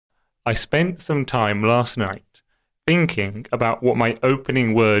I spent some time last night thinking about what my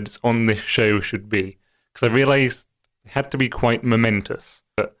opening words on this show should be, because I realised it had to be quite momentous.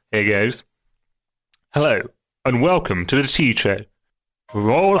 But here goes. Hello, and welcome to the Tea Show.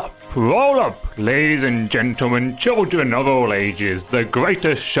 Roll up, ladies and gentlemen, children of all ages. The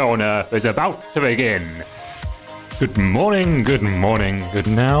greatest show on earth is about to begin. Good morning, good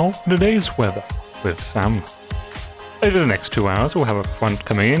now. Today's weather with Sam. Over the next 2 hours, we'll have a front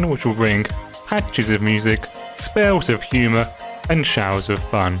coming in, which will bring patches of music, spells of humour, and showers of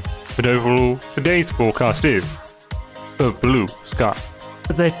fun. But overall, today's forecast is a blue sky.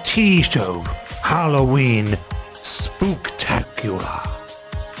 The Tea Show Halloween Spooktacular.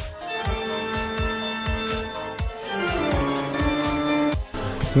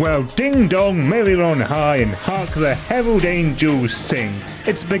 Well, ding dong, merrily on high, and hark the herald angels sing.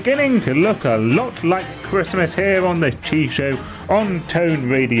 It's beginning to look a lot like Christmas here on the Tea Show on Tone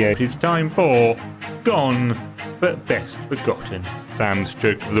Radio. It's time for Gone But Best Forgotten. Sam's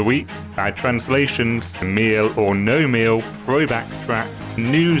joke of the week, bad translations, meal or no meal, throwback track,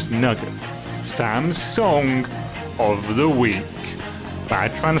 news nugget. Sam's song of the week,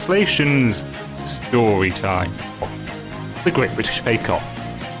 bad translations, story time. The Great British Bake Off.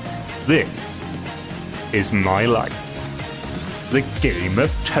 This is my life. The Game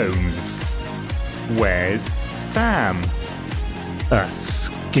of Tones. Where's Sam? A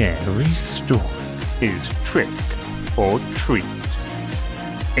scary story. Is trick or treat?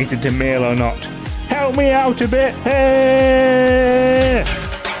 Is it a meal or not? Help me out a bit! Hey!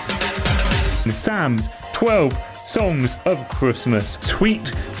 Sam's 12 Songs of Christmas.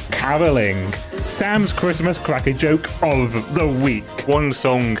 Sweet caroling. Sam's Christmas cracker joke of the week. One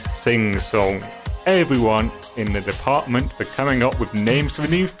song, sing song. Everyone in the department for coming up with names for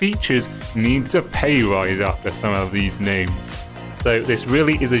new features needs a pay rise after some of these names. So this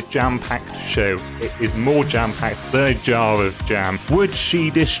really is a jam-packed show. It is more jam-packed than a jar of jam. Would she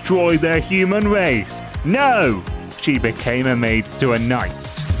destroy the human race? No! She became a maid to a knight.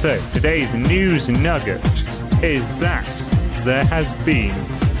 So today's news nugget is that there has been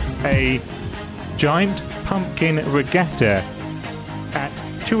a giant pumpkin regatta at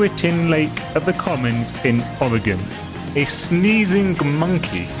Chewityn Lake at the Commons in Oregon. A sneezing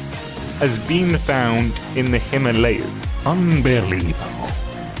monkey has been found in the Himalayas. Unbelievable.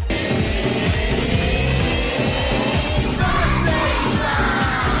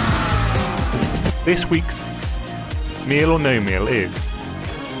 This week's meal or no meal is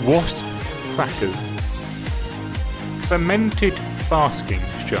wasp crackers, fermented basking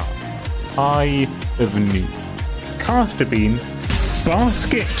jar, eye of new, castor beans,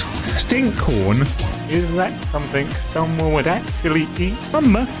 basket stinkhorn. Is that something someone would actually eat?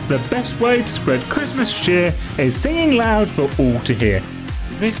 Mama, the best way to spread Christmas cheer is singing loud for all to hear.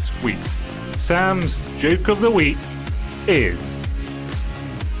 This week, Sam's joke of the week is: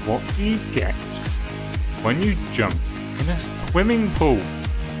 what do you get when you jump in a swimming pool?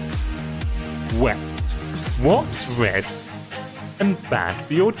 Wet. What's red and bad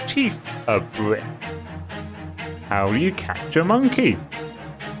for your teeth? A brick. How do you catch a monkey?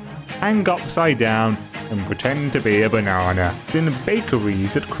 Hang upside down and pretend to be a banana in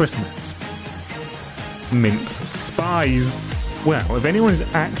bakeries at Christmas. Mince spies. Well, if anyone's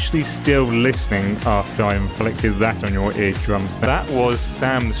actually still listening after I inflicted that on your eardrums, that was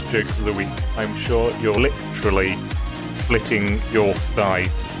Sam's joke of the week. I'm sure you're literally splitting your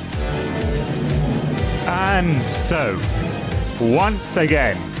sides. And so, once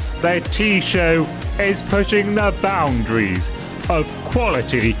again, the Tea Show is pushing the boundaries of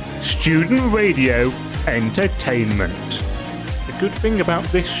quality student radio entertainment. The good thing about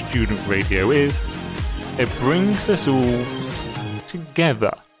this student radio is it brings us all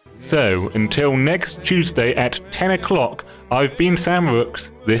together. So until next Tuesday at 10 o'clock, I've been Sam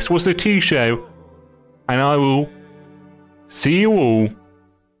Rooks, this was the Tea Show, and I will see you all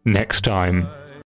next time.